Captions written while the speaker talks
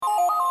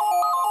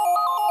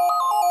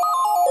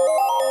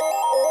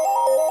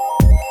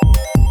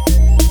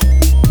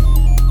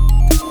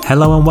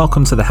Hello and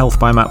welcome to the Health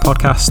by Matt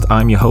podcast.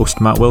 I'm your host,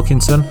 Matt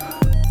Wilkinson.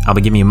 I'll be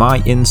giving you my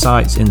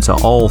insights into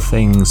all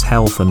things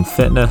health and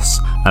fitness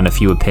and a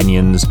few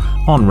opinions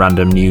on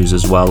random news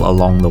as well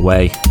along the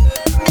way.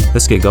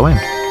 Let's get going.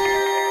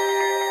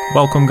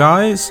 Welcome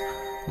guys.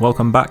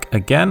 Welcome back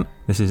again.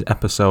 This is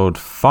episode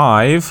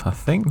 5. I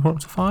think we're up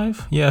to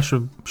 5. Yeah,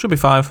 should be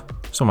 5.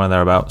 Somewhere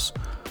thereabouts.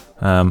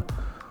 I'm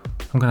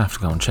going to have to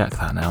go and check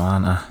that now,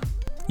 aren't I?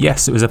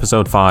 Yes, it was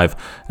episode 5.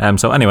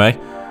 So anyway,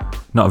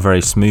 not a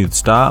very smooth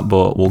start,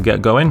 but we'll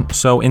get going.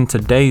 So in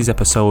today's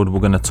episode,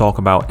 we're going to talk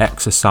about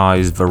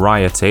exercise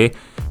variety.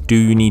 Do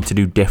you need to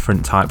do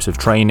different types of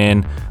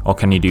training, or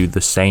can you do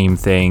the same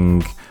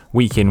thing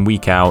week in,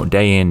 week out,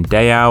 day in,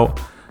 day out,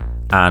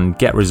 and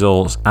get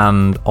results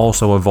and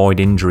also avoid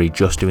injury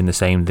just doing the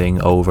same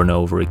thing over and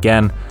over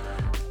again?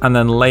 And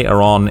then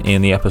later on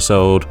in the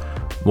episode,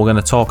 we're going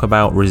to talk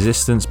about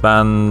resistance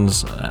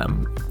bands.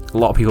 A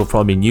lot of people have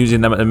probably been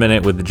using them at the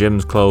minute with the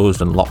gyms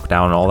closed and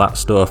lockdown and all that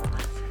stuff.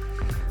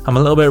 I'm a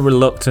little bit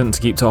reluctant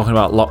to keep talking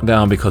about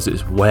lockdown because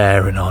it's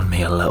wearing on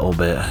me a little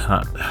bit.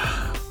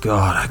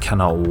 God, I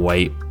cannot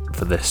wait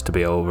for this to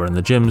be over and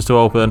the gyms to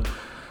open.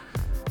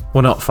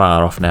 We're not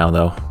far off now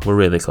though. We're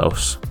really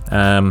close.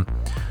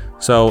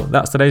 So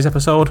that's today's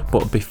episode.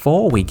 But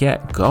before we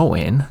get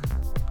going,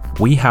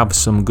 we have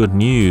some good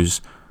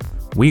news.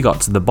 We got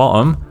to the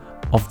bottom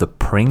of the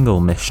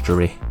Pringle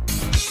mystery.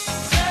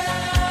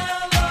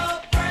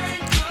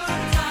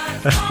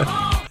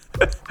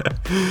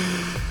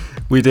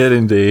 We did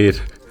indeed.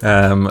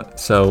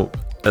 So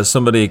as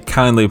somebody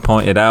kindly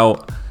pointed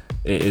out,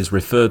 it is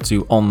referred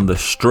to on the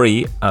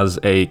street as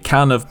a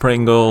can of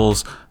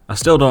Pringles. I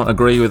still don't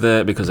agree with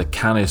it because a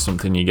can is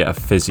something you get a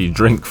fizzy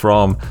drink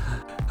from.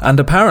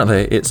 And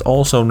apparently it's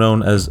also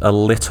known as a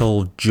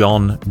Little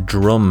John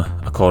drum,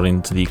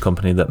 according to the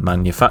company that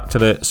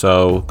manufactured it.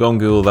 So go and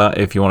Google that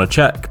if you want to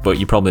check, but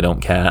you probably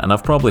don't care. And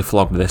I've probably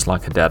flogged this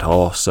like a dead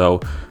horse.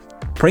 So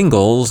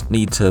Pringles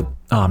need to...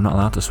 Oh, I'm not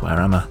allowed to swear,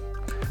 am I?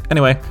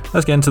 Anyway,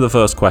 let's get into the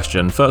first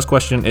question. First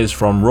question is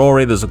from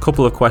Rory. There's a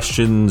couple of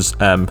questions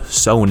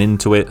sewn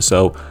into it,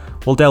 so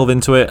we'll delve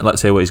into it and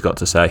let's hear what he's got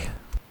to say.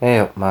 Hey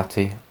up,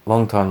 Matty.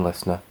 Long time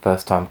listener,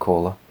 first time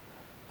caller.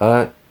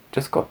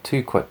 Just got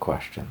 2 quick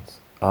questions.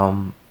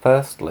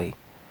 Firstly,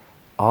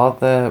 are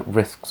there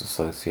risks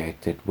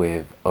associated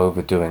with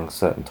overdoing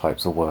certain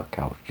types of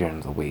workouts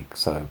during the week?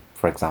 So,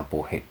 for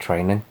example, HIIT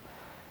training.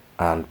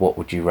 And what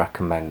would you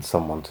recommend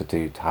someone to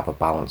do to have a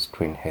balance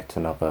between HIIT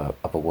and other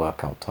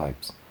workout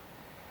types?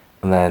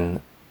 And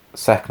then,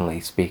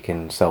 secondly,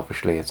 speaking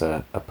selfishly as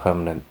a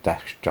permanent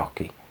desk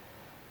jockey,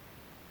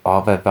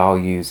 are there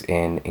values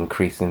in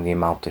increasing the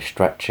amount of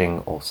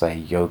stretching or, say,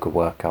 yoga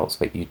workouts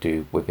that you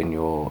do within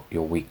your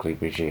weekly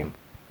regime?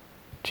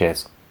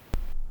 Cheers.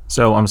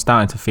 So I'm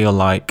starting to feel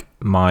like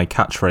my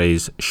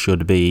catchphrase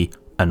should be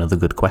another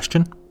good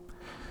question.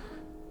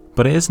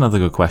 But it is another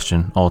good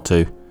question or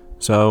two.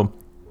 So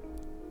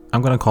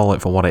I'm going to call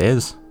it for what it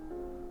is.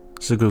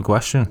 It's a good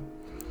question.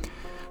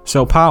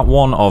 So part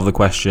 1 of the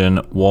question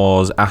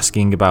was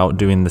asking about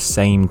doing the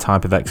same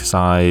type of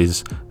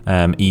exercise,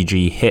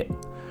 e.g.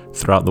 HIIT,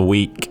 throughout the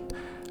week,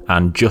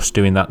 and just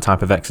doing that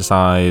type of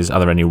exercise.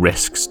 Are there any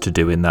risks to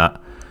doing that?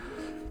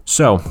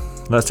 So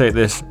let's take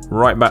this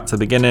right back to the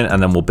beginning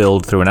and then we'll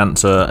build through an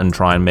answer and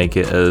try and make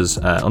it as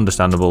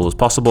understandable as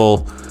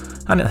possible.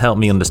 And it'll help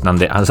me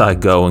understand it as I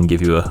go and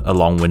give you a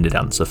long-winded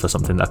answer for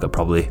something that I could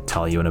probably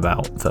tell you in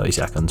about 30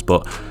 seconds.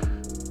 But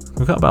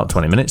we've got about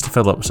 20 minutes to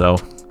fill up, so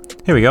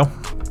here we go.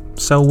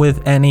 So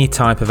with any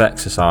type of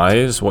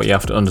exercise, what you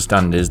have to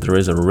understand is there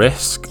is a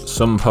risk.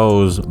 Some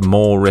pose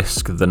more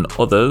risk than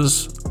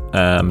others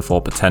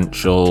for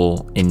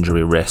potential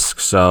injury risk.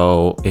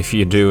 So if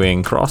you're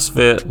doing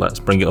CrossFit, let's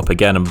bring it up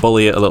again and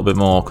bully it a little bit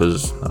more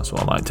because that's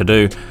what I like to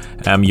do.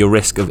 Your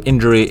risk of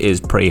injury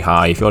is pretty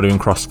high. If you're doing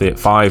CrossFit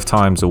 5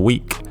 times a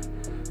week,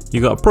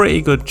 you've got a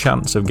pretty good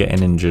chance of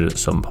getting injured at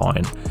some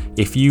point.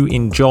 If you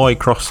enjoy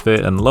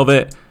CrossFit and love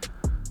it,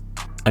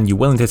 and you're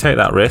willing to take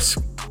that risk,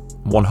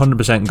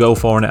 100% go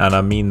for it, and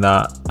I mean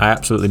that. I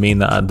absolutely mean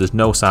that, and there's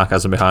no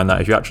sarcasm behind that.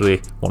 If you actually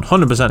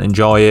 100%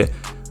 enjoy it,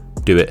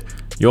 do it.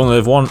 You only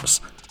live once,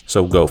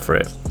 so go for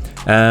it.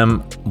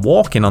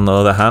 Walking, on the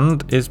other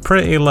hand, is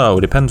pretty low.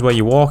 Depends where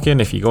you're walking.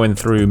 If you're going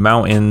through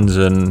mountains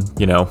and,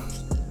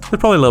 there's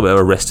probably a little bit of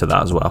a risk to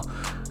that as well.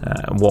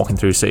 Walking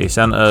through city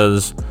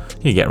centres,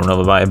 you get run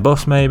over by a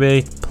bus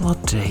maybe.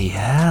 Bloody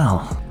hell.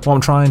 What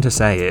I'm trying to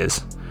say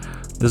is,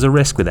 there's a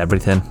risk with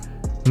everything.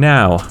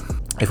 Now,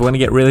 if we're going to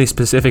get really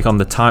specific on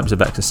the types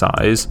of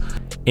exercise,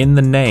 in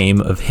the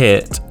name of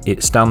HIIT,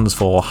 it stands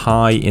for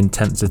high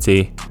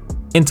intensity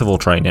interval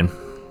training.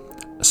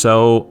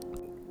 So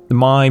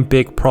my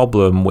big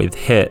problem with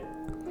HIIT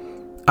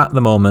at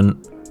the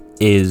moment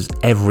is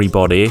I'm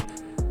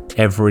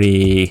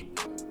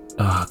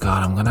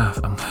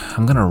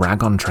gonna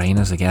rag on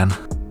trainers again.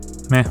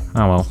 Oh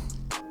well.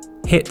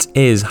 HIIT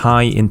is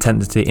high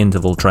intensity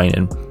interval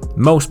training.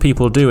 Most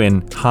people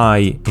doing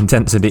high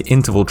intensity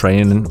interval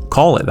training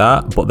call it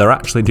that, but they're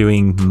actually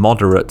doing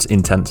moderate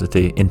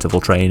intensity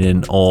interval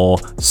training or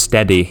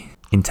steady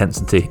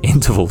intensity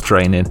interval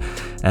training.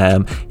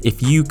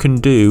 If you can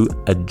do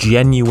a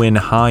genuine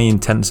high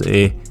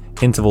intensity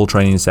interval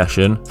training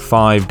session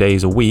 5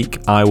 days a week,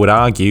 I would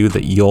argue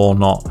that you're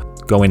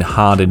not going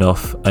hard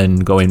enough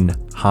and going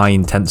high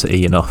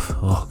intensity enough.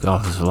 Oh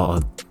god, there's a lot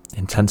of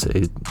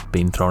intensity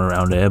being thrown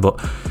around here, but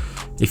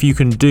if you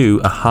can do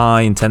a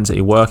high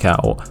intensity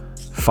workout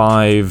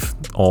 5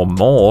 or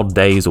more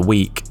days a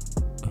week,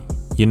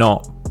 you're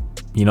not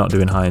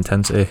doing high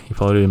intensity, you're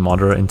probably doing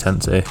moderate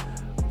intensity.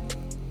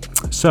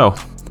 So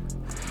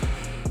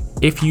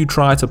if you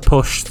try to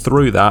push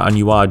through that and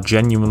you are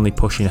genuinely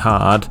pushing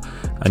hard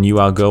and you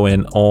are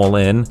going all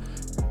in,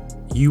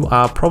 you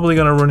are probably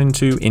going to run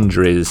into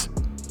injuries.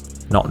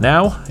 Not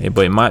now,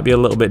 but it might be a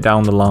little bit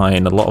down the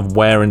line. A lot of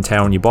wear and tear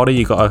on your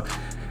body.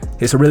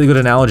 It's a really good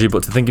analogy,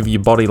 but to think of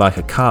your body like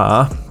a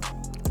car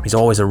is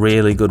always a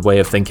really good way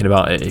of thinking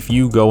about it. If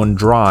you go and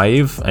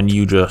drive and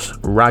you just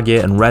rag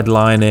it and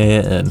redline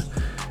it and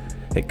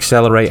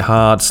accelerate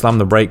hard, slam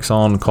the brakes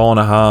on,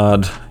 corner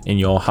hard in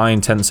your high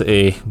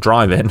intensity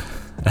driving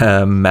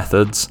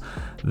methods,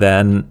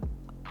 then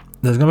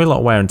there's going to be a lot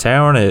of wear and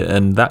tear on it,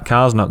 and that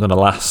car's not going to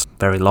last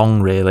very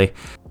long, really.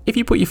 If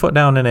you put your foot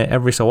down in it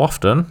every so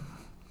often,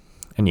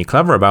 and you're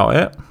clever about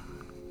it,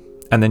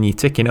 and then you're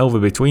ticking over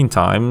between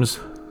times,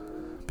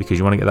 because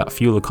you want to get that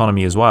fuel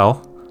economy as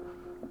well,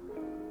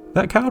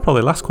 that car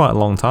probably lasts quite a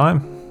long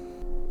time.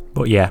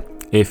 But yeah,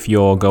 if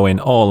you're going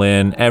all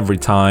in every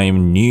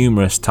time,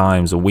 numerous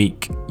times a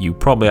week, you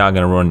probably are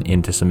going to run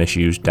into some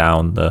issues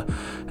down the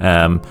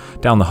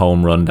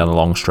home run, down the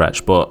long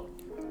stretch. But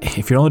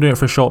if you're only doing it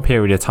for a short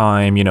period of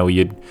time,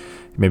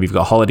 maybe you've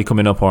got a holiday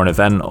coming up or an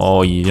event,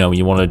 or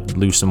you want to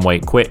lose some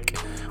weight quick,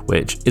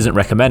 which isn't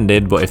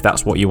recommended, but if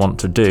that's what you want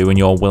to do and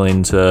you're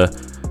willing to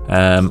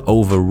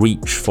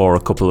overreach for a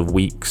couple of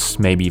weeks,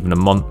 maybe even a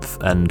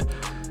month, and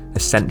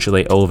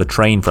essentially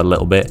overtrain for a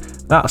little bit,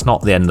 that's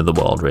not the end of the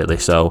world, really.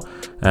 So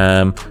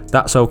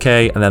that's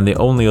okay. And then the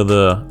only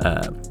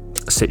other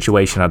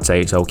situation I'd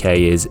say it's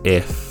okay is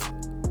if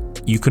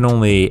you can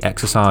only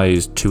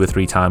exercise 2 or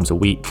 3 times a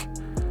week.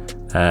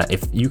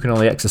 If you can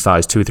only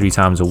exercise 2 or 3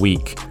 times a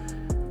week,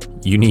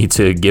 you need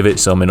to give it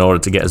some in order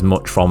to get as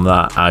much from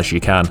that as you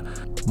can.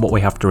 What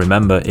we have to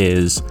remember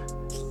is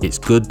it's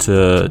good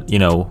to,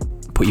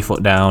 put your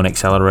foot down,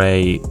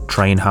 accelerate,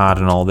 train hard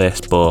and all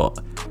this, but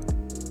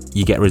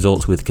you get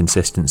results with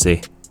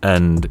consistency,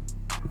 and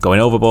going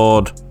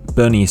overboard,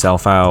 burning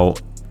yourself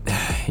out,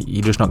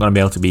 you're just not going to be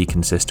able to be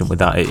consistent with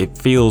that. It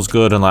feels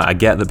good, and I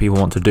get that people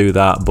want to do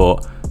that,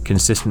 but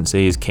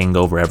consistency is king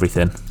over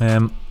everything.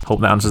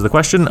 Hope that answers the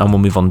question, and we'll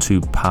move on to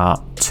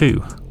part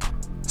 2.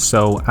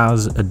 So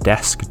as a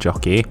desk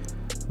jockey,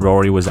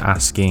 Rory was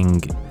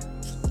asking,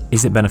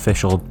 is it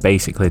beneficial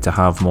basically to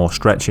have more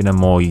stretching and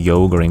more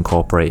yoga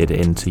incorporated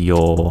into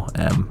your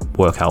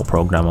workout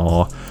program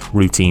or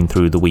routine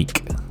through the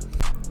week?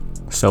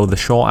 So the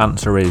short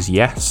answer is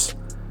yes.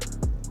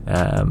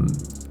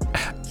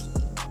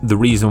 The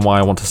reason why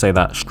I want to say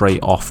that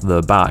straight off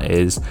the bat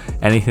is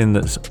anything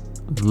that's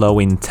low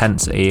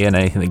intensity and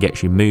anything that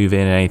gets you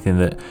moving, anything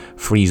that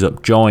frees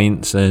up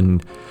joints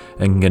and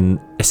can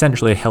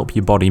essentially help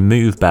your body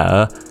move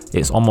better,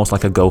 it's almost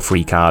like a go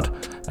free card.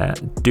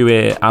 Do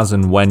it as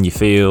and when you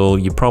feel.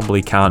 You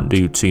probably can't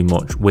do too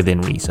much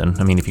within reason.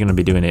 I mean, if you're going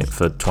to be doing it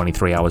for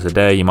 23 hours a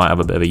day, you might have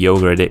a bit of a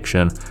yoga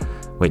addiction,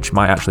 which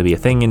might actually be a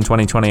thing in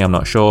 2020, I'm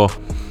not sure.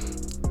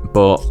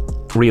 But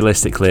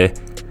realistically,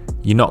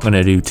 you're not going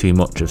to do too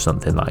much of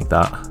something like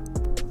that.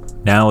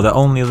 Now, the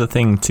only other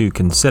thing to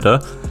consider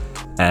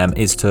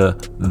is to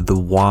the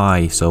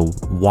why. So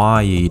why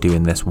are you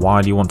doing this?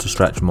 Why do you want to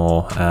stretch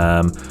more?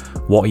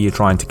 What are you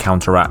trying to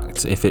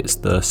counteract? If it's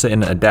the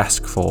sitting at a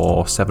desk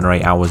for 7 or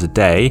 8 hours a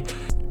day,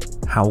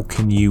 how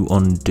can you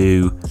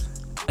undo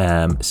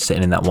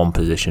sitting in that one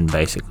position,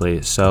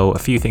 basically? So a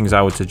few things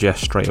I would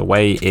suggest straight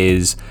away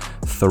is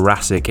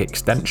thoracic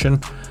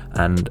extension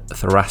and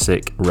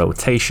thoracic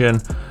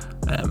rotation,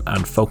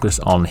 and focus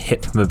on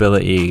hip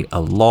mobility a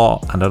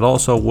lot. And I'd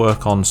also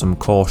work on some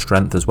core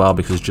strength as well,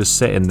 because just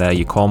sitting there,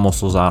 your core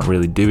muscles aren't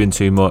really doing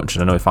too much.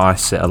 And I know if I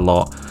sit a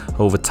lot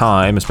over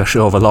time,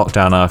 especially over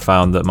lockdown, I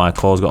found that my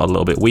core's got a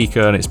little bit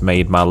weaker and it's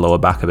made my lower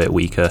back a bit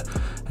weaker.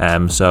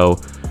 So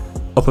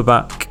upper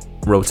back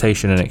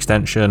rotation and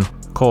extension,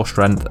 core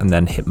strength, and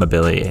then hip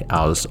mobility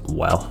as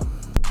well.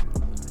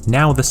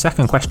 Now the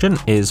second question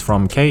is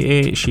from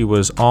Katie. She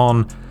was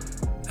on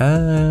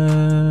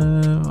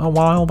a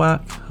while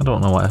back, I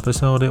don't know what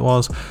episode it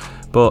was,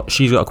 but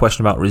she's got a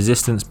question about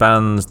resistance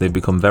bands. They've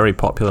become very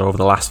popular over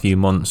the last few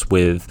months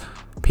with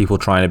people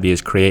trying to be as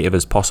creative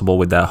as possible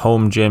with their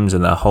home gyms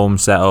and their home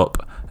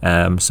setup.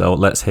 So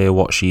let's hear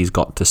what she's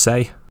got to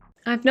say.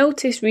 I've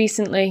noticed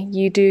recently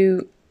you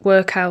do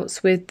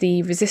workouts with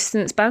the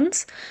resistance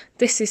bands.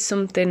 This is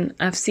something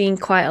I've seen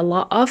quite a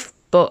lot of,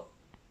 but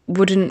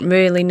wouldn't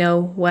really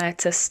know where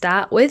to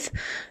start with.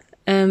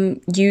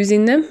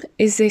 Using them.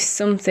 Is this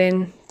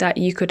something that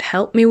you could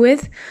help me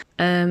with,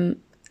 and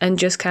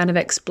just kind of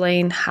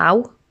explain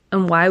how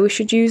and why we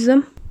should use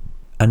them?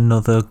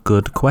 Another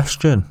good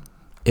question.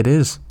 It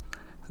is.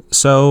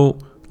 So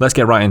let's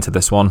get right into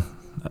this one.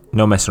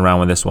 No messing around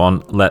with this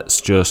one.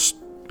 Let's just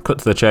cut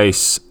to the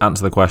chase,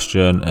 answer the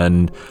question,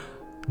 and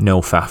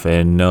no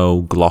faffing,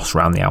 no gloss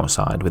around the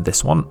outside with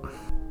this one.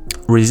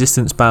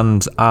 Resistance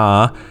bands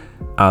are,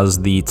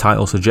 as the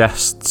title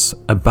suggests,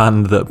 a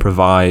band that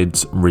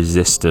provides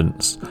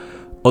resistance.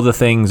 Other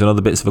things and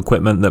other bits of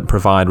equipment that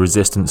provide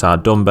resistance are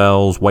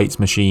dumbbells, weights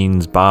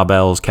machines,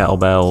 barbells,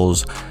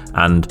 kettlebells,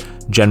 and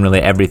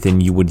generally everything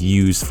you would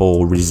use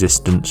for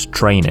resistance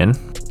training.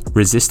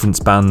 Resistance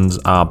bands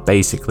are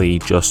basically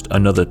just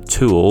another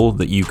tool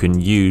that you can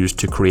use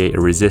to create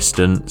a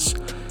resistance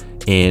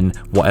in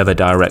whatever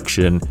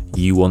direction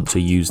you want to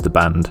use the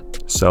band.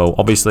 So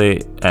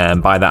obviously,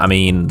 by that I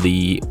mean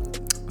the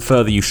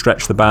further you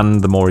stretch the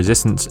band, the more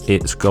resistance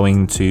it's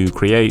going to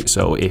create.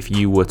 So if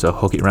you were to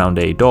hook it around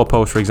a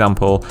doorpost, for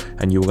example,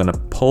 and you were going to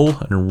pull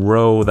and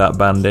row that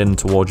band in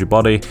towards your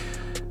body,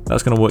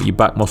 that's going to work your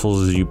back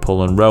muscles as you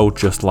pull and row,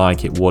 just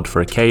like it would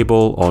for a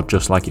cable, or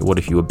just like it would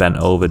if you were bent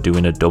over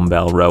doing a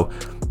dumbbell row.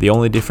 The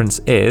only difference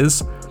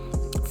is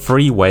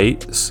free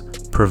weights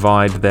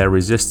provide their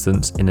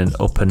resistance in an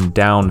up and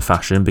down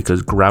fashion,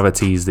 because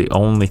gravity is the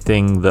only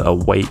thing that a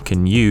weight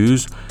can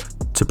use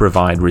to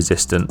provide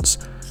resistance.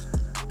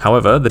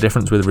 However, the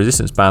difference with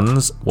resistance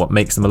bands, what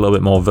makes them a little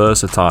bit more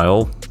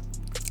versatile,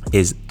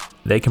 is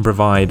they can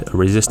provide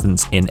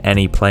resistance in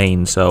any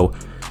plane. So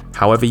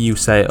however you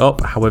set it up,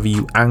 however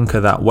you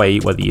anchor that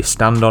weight, whether you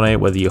stand on it,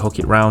 whether you hook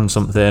it round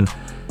something,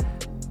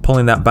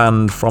 pulling that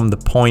band from the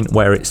point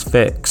where it's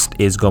fixed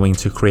is going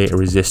to create a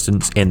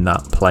resistance in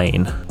that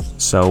plane.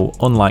 So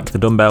unlike the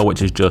dumbbell,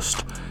 which is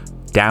just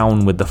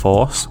down with the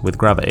force, with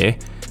gravity,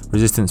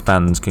 resistance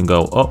bands can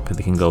go up,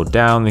 they can go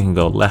down, they can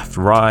go left,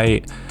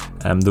 right.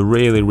 They're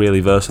really, really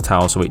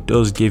versatile, so it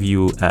does give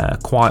you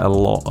quite a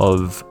lot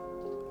of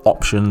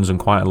options and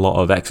quite a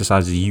lot of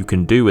exercises you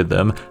can do with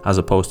them, as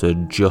opposed to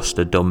just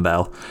a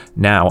dumbbell.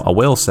 Now, I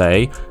will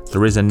say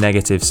there is a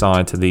negative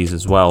side to these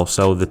as well.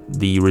 So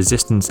the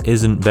resistance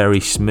isn't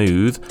very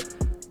smooth.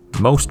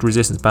 Most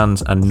resistance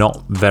bands are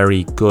not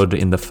very good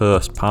in the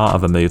first part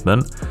of a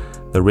movement.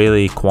 They're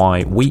really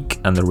quite weak,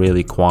 and they're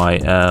really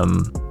quite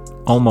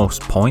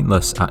almost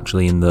pointless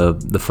actually in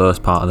the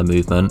first part of the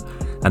movement.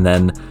 And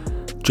then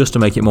just to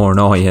make it more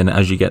annoying,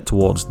 as you get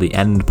towards the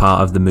end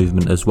part of the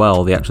movement as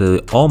well, they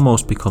actually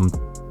almost become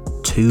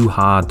too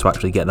hard to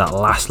actually get that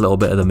last little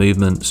bit of the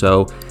movement.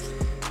 So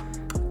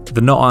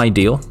they're not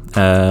ideal,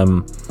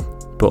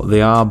 but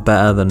they are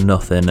better than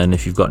nothing. And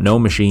if you've got no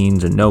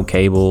machines and no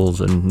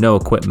cables and no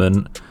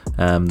equipment,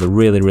 they're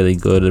really, really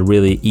good. A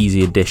really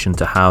easy addition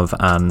to have,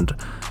 and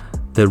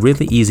they're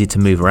really easy to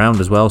move around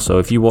as well. So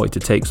if you wanted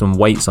to take some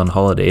weights on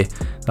holiday,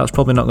 that's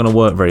probably not going to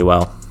work very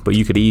well. But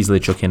you could easily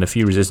chuck in a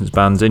few resistance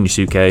bands in your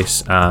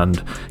suitcase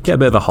and get a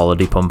bit of a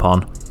holiday pump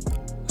on.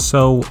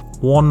 So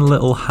one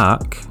little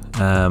hack,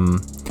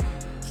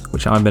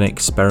 which I've been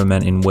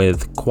experimenting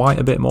with quite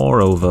a bit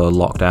more over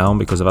lockdown,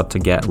 because I've had to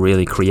get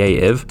really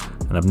creative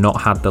and I've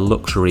not had the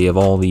luxury of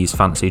all these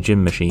fancy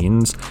gym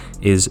machines,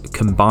 is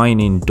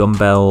combining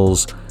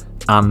dumbbells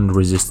and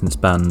resistance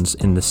bands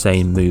in the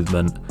same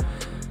movement.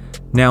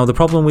 Now, the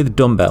problem with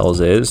dumbbells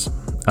is,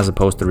 as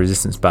opposed to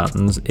resistance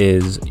bands,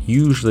 is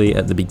usually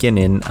at the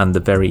beginning and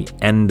the very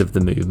end of the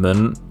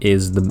movement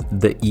is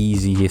the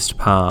easiest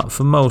part.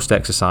 For most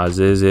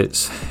exercises,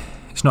 it's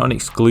not an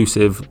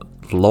exclusive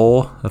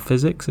law of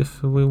physics,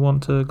 if we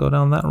want to go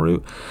down that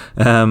route.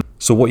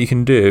 So what you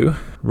can do,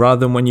 rather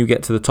than when you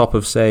get to the top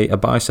of, say, a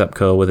bicep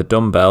curl with a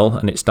dumbbell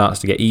and it starts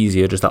to get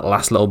easier, just that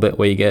last little bit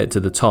where you get it to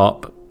the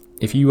top,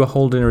 if you are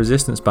holding a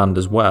resistance band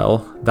as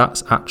well,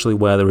 that's actually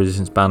where the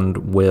resistance band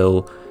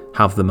will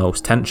have the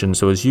most tension.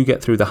 So as you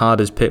get through the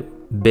hardest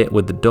bit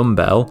with the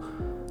dumbbell,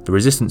 the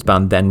resistance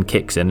band then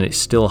kicks in, and it's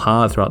still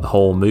hard throughout the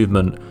whole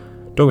movement.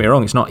 Don't get me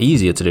wrong, it's not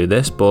easier to do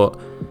this, but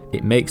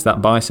it makes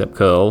that bicep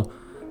curl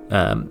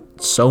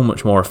so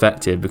much more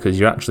effective, because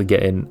you're actually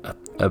getting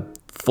a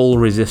full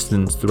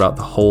resistance throughout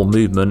the whole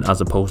movement,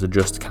 as opposed to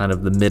just kind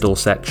of the middle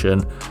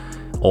section,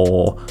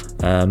 or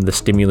the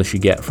stimulus you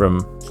get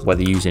from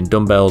whether using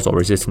dumbbells or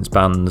resistance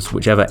bands,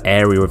 whichever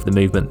area of the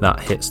movement that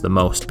hits the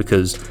most,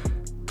 because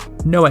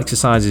no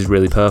exercise is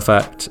really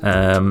perfect.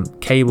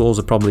 Cables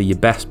are probably your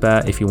best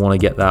bet if you want to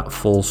get that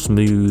full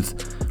smooth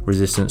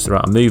resistance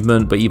throughout a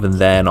movement, but even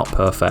they're not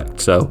perfect.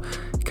 So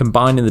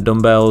combining the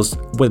dumbbells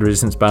with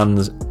resistance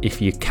bands,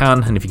 if you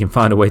can, and if you can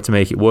find a way to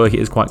make it work, it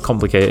is quite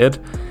complicated,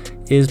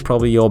 is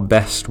probably your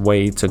best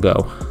way to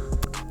go.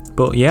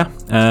 But yeah,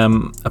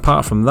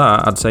 apart from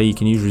that, I'd say you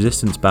can use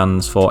resistance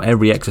bands for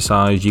every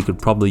exercise you could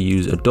probably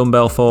use a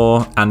dumbbell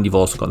for, and you've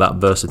also got that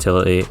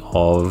versatility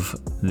of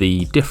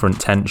the different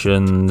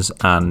tensions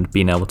and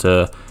being able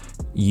to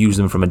use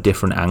them from a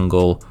different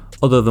angle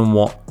other than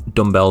what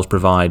dumbbells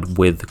provide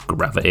with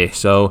gravity.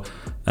 So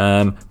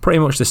pretty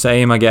much the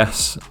same, I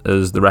guess,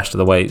 as the rest of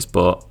the weights,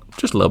 but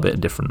just a little bit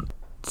different.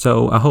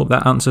 So I hope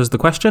that answers the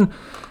question.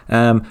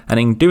 And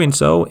in doing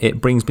so,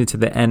 it brings me to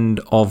the end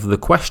of the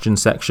question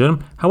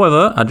section.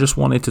 However, I just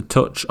wanted to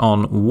touch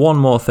on one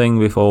more thing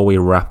before we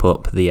wrap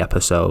up the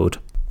episode.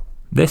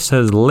 This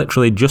has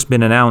literally just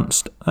been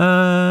announced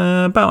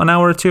about an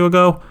hour or two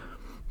ago,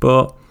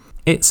 but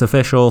it's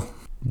official.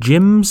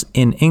 Gyms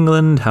in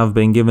England have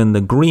been given the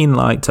green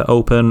light to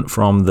open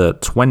from the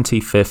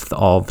 25th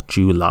of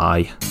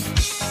July.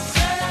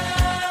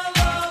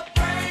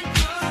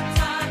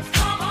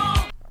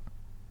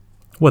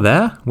 We're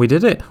there. We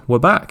did it. We're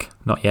back.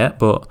 Not yet,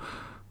 but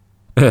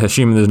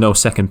assuming there's no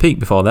second peak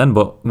before then,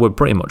 but we're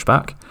pretty much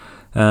back.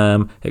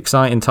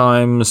 Exciting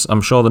times.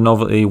 I'm sure the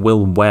novelty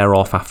will wear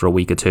off after a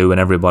week or two and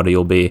everybody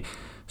will be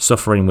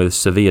suffering with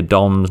severe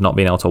DOMs, not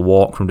being able to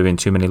walk from doing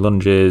too many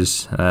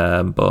lunges,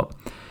 but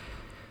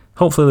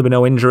hopefully there'll be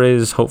no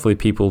injuries. Hopefully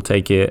people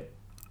take it.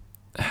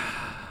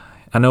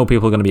 I know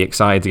people are going to be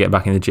excited to get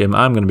back in the gym.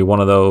 I'm going to be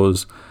one of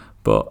those,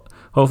 but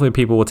hopefully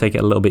people will take it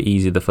a little bit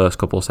easy the first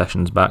couple of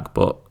sessions back,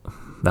 but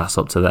that's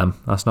up to them.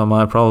 That's not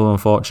my problem,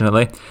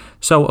 unfortunately.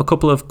 So a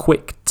couple of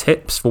quick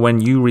tips for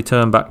when you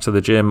return back to the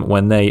gym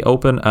when they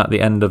open at the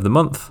end of the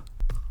month.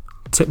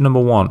 Tip number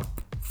 1,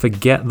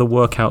 forget the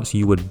workouts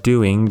you were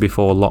doing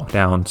before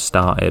lockdown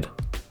started.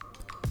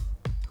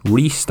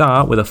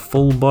 Restart with a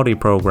full body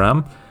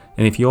program,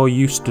 and if you're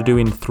used to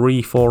doing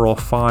 3, 4 or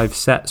 5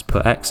 sets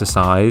per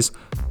exercise,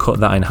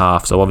 cut that in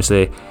half. So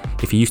obviously,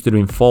 if you're used to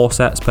doing 4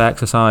 sets per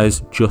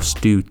exercise,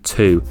 just do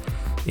 2.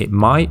 It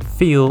might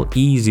feel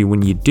easy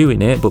when you're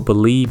doing it, but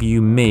believe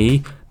you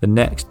me, the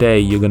next day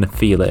you're going to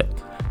feel it.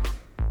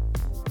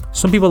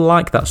 Some people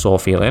like that sore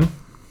feeling.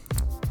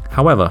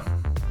 However,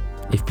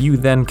 if you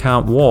then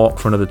can't walk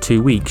for another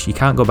 2 weeks, you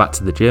can't go back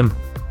to the gym.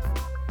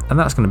 And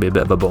that's going to be a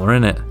bit of a bummer,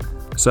 isn't it?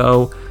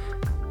 So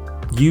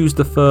use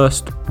the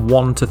first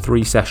 1 to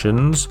 3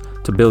 sessions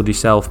to build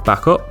yourself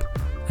back up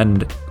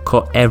and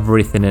cut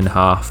everything in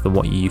half than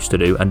what you used to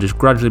do and just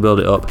gradually build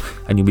it up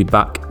and you'll be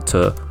back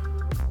to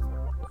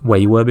where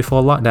you were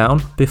before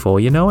lockdown, before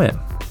you know it.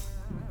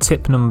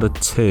 Tip number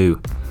 2,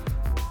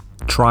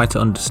 try to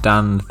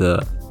understand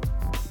that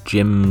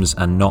gyms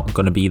are not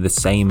going to be the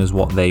same as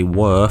what they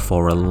were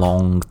for a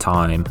long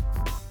time.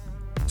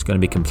 It's going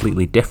to be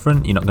completely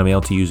different. You're not going to be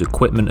able to use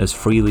equipment as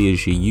freely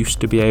as you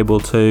used to be able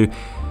to.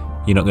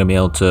 You're not going to be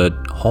able to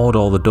hoard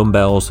all the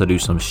dumbbells to do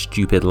some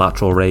stupid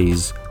lateral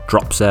raise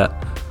drop set.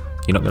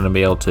 You're not going to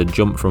be able to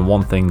jump from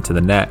one thing to the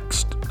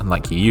next and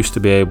like you used to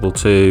be able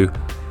to.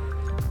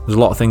 There's a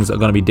lot of things that are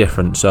going to be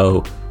different,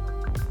 so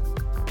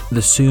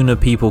the sooner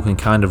people can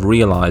kind of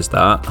realise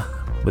that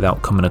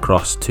without coming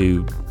across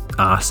too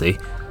arsey,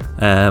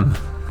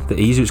 the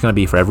easier it's going to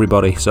be for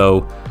everybody.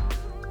 So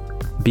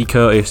be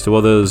courteous to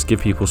others, give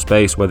people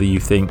space, whether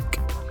you think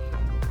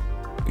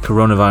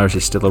coronavirus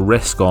is still a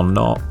risk or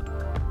not.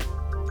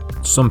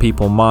 Some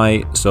people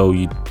might, so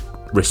you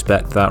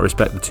respect that,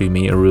 respect the 2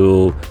 metre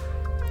rule,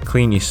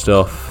 clean your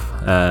stuff,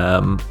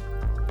 and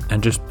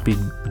just be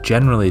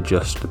generally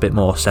just a bit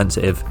more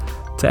sensitive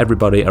to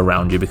everybody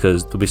around you,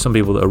 because there'll be some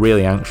people that are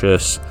really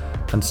anxious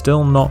and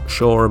still not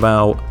sure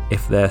about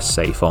if they're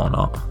safe or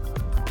not.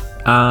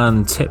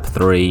 And tip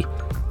 3,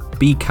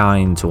 be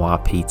kind to our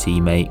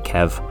PT mate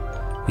Kev.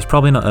 He's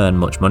probably not earned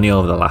much money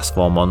over the last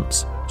 4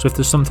 months, so if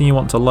there's something you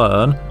want to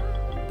learn,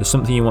 there's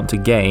something you want to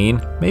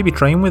gain, maybe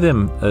train with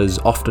him as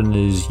often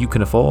as you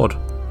can afford.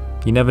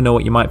 You never know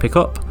what you might pick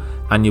up,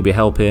 and you'll be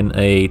helping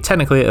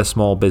technically a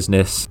small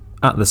business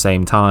at the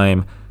same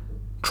time,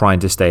 trying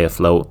to stay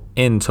afloat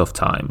in tough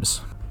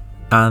times.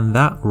 And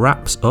that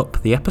wraps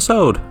up the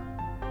episode.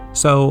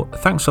 So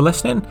thanks for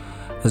listening.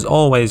 As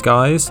always,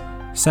 guys,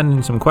 send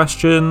in some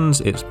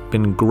questions. It's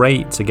been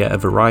great to get a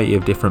variety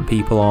of different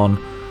people on.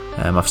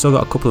 I've still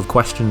got a couple of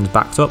questions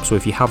backed up, so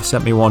if you have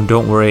sent me one,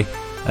 don't worry.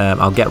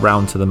 I'll get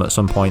round to them at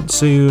some point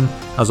soon.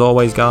 As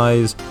always,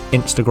 guys,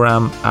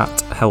 Instagram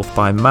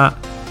 @healthbymatt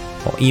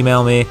or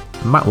email me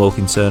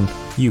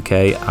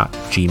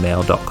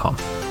mattwilkinsonuk@gmail.com.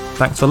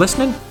 Thanks for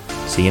listening.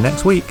 See you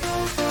next week.